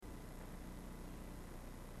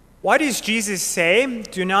Why does Jesus say,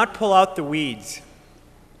 "Do not pull out the weeds"?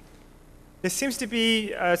 This seems to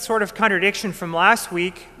be a sort of contradiction from last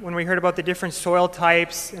week when we heard about the different soil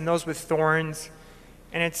types and those with thorns,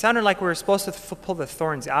 and it sounded like we were supposed to pull the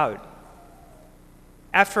thorns out.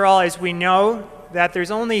 After all, as we know, that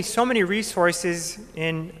there's only so many resources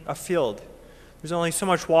in a field. There's only so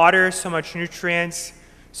much water, so much nutrients,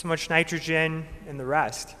 so much nitrogen, and the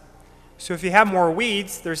rest. So if you have more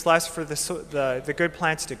weeds, there's less for the good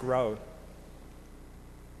plants to grow.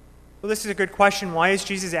 Well, this is a good question. Why is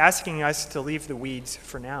Jesus asking us to leave the weeds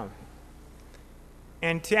for now?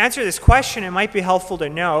 And to answer this question, it might be helpful to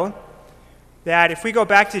know that if we go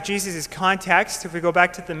back to Jesus' context, if we go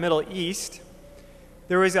back to the Middle East,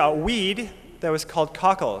 there was a weed that was called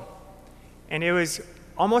cockle, and it was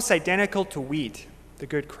almost identical to wheat, the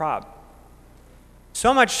good crop.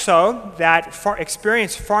 So much so that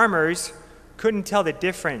experienced farmers couldn't tell the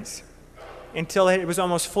difference until it was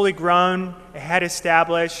almost fully grown, a head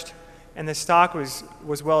established, and the stalk was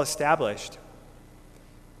well established.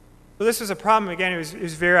 So this was a problem. Again, it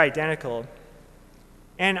was very identical.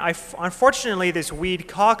 And unfortunately, this weed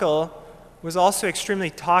cockle was also extremely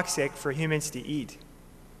toxic for humans to eat.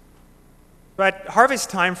 But harvest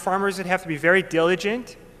time, farmers would have to be very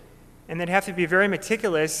diligent, and they'd have to be very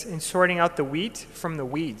meticulous in sorting out the wheat from the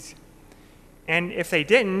weeds. And if they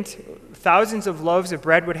didn't, thousands of loaves of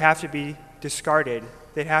bread would have to be discarded.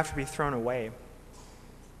 They'd have to be thrown away.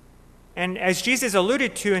 And as Jesus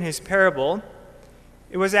alluded to in his parable,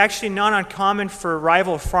 it was actually not uncommon for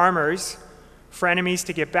rival farmers, for enemies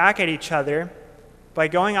to get back at each other by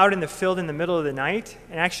going out in the field in the middle of the night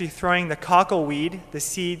and actually throwing the cockle weed, the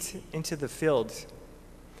seeds, into the fields.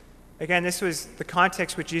 Again, this was the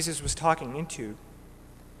context which Jesus was talking into.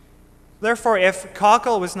 Therefore, if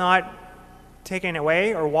cockle was not taken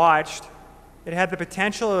away or watched, it had the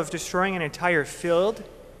potential of destroying an entire field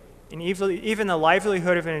and even the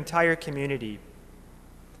livelihood of an entire community.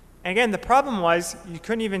 And again, the problem was you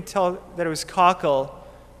couldn't even tell that it was cockle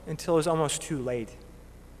until it was almost too late.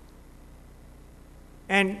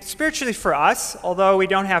 And spiritually for us, although we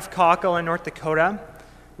don't have cockle in North Dakota,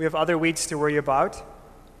 we have other weeds to worry about,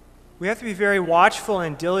 we have to be very watchful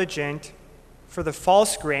and diligent for the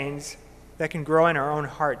false grains that can grow in our own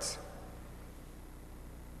hearts.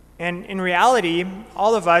 And in reality,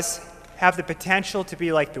 all of us have the potential to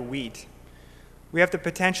be like the wheat. We have the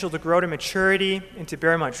potential to grow to maturity and to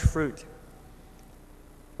bear much fruit.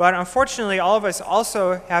 But unfortunately, all of us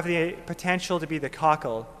also have the potential to be the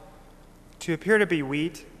cockle, to appear to be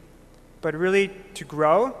wheat, but really to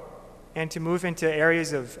grow and to move into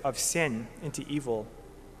areas of sin, into evil.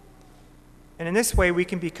 And in this way, we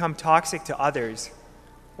can become toxic to others,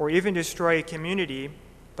 or even destroy a community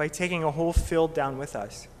by taking a whole field down with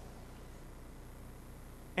us.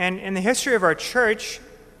 And in the history of our church,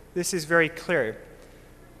 this is very clear,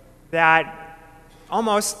 that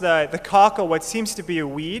almost the cockle, what seems to be a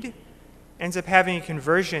weed, ends up having a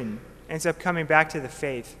conversion, ends up coming back to the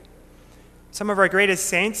faith. Some of our greatest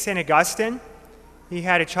saints, St. Augustine, he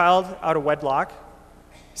had a child out of wedlock.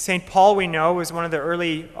 St. Paul, we know, was one of the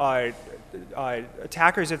early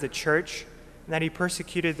attackers of the church, and that he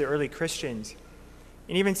persecuted the early Christians.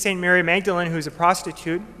 And even St. Mary Magdalene, who's a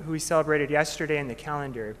prostitute, who we celebrated yesterday in the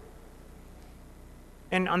calendar.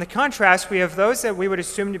 And on the contrast, we have those that we would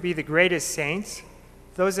assume to be the greatest saints,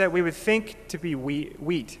 those that we would think to be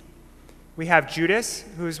wheat. We have Judas,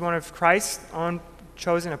 who is one of Christ's own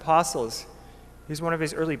chosen apostles. He's one of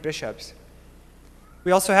his early bishops.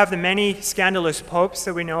 We also have the many scandalous popes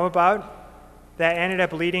that we know about that ended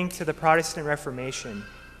up leading to the Protestant Reformation.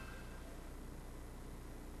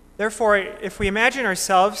 Therefore, if we imagine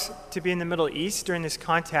ourselves to be in the Middle East during this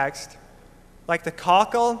context, like the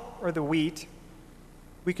cockle or the wheat,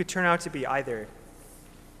 we could turn out to be either.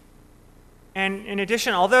 And in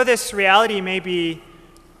addition, although this reality may be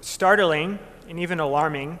startling and even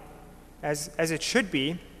alarming, as it should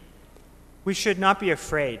be, we should not be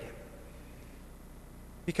afraid.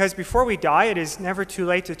 Because before we die, it is never too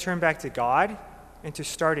late to turn back to God and to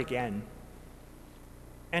start again.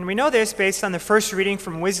 And we know this based on the first reading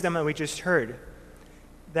from Wisdom that we just heard.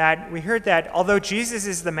 That we heard that although Jesus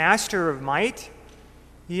is the master of might,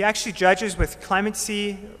 he actually judges with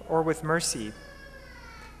clemency or with mercy.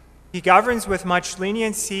 He governs with much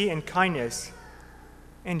leniency and kindness.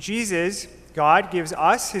 And Jesus, God, gives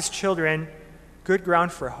us, his children, good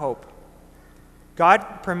ground for hope.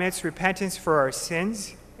 God permits repentance for our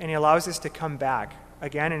sins, and he allows us to come back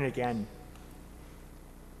again and again.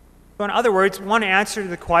 So in other words, one answer to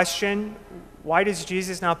the question, why does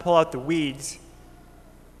Jesus now pull out the weeds,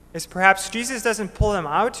 is perhaps Jesus doesn't pull them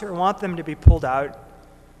out or want them to be pulled out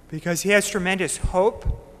because he has tremendous hope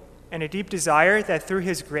and a deep desire that through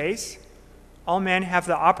his grace, all men have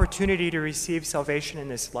the opportunity to receive salvation in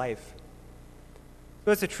this life.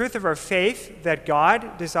 So it's the truth of our faith that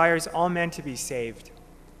God desires all men to be saved,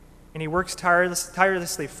 and he works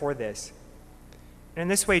tirelessly for this. And in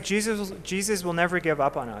this way, Jesus will never give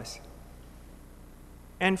up on us.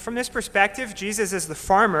 And from this perspective, Jesus, as the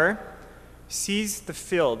farmer, sees the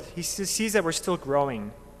field. He sees that we're still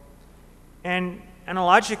growing. And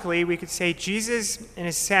analogically, we could say Jesus, in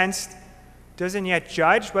a sense, doesn't yet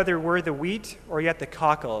judge whether we're the wheat or yet the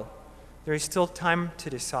cockle. There is still time to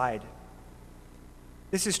decide.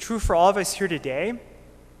 This is true for all of us here today,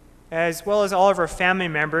 as well as all of our family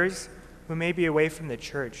members who may be away from the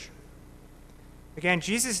church. Again,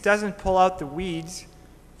 Jesus doesn't pull out the weeds,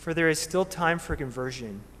 for there is still time for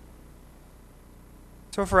conversion.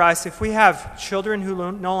 So for us, if we have children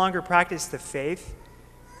who no longer practice the faith,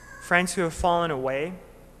 friends who have fallen away,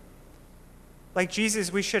 like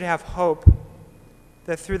Jesus, we should have hope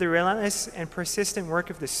that through the relentless and persistent work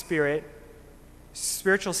of the Spirit,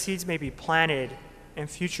 spiritual seeds may be planted and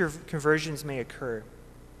future conversions may occur.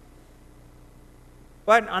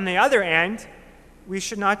 But on the other end, we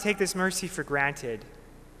should not take this mercy for granted,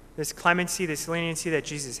 this clemency, this leniency that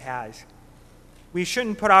Jesus has. We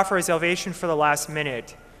shouldn't put off our salvation for the last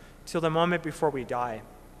minute, till the moment before we die.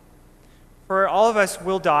 For all of us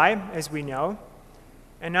will die, as we know,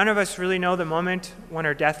 and none of us really know the moment when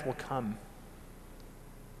our death will come.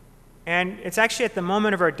 And it's actually at the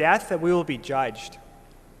moment of our death that we will be judged.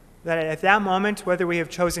 That at that moment, whether we have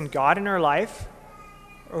chosen God in our life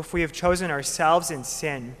or if we have chosen ourselves in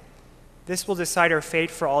sin, this will decide our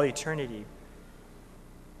fate for all eternity.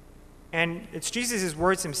 And it's Jesus'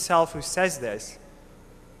 words himself who says this.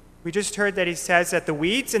 We just heard that he says that the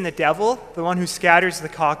weeds and the devil, the one who scatters the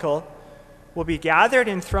cockle, will be gathered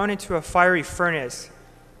and thrown into a fiery furnace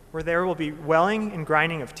where there will be wailing and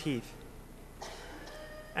grinding of teeth.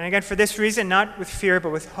 And again, for this reason, not with fear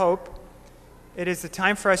but with hope, it is the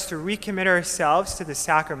time for us to recommit ourselves to the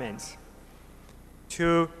sacraments,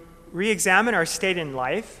 to re-examine our state in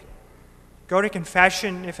life, go to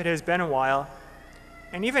confession if it has been a while,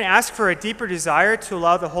 and even ask for a deeper desire to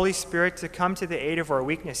allow the Holy Spirit to come to the aid of our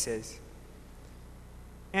weaknesses.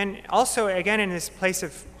 And also, again, in this place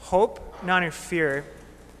of hope, not in fear,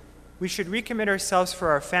 we should recommit ourselves for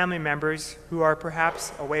our family members who are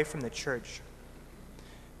perhaps away from the church.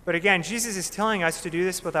 But again, Jesus is telling us to do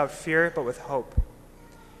this without fear, but with hope.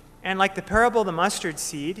 And like the parable of the mustard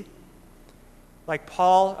seed, like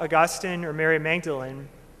Paul, Augustine, or Mary Magdalene,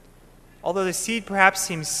 although the seed perhaps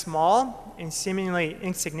seems small and seemingly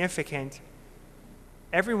insignificant,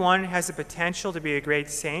 everyone has the potential to be a great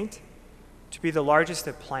saint, to be the largest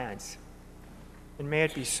of plants. And may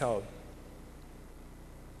it be so.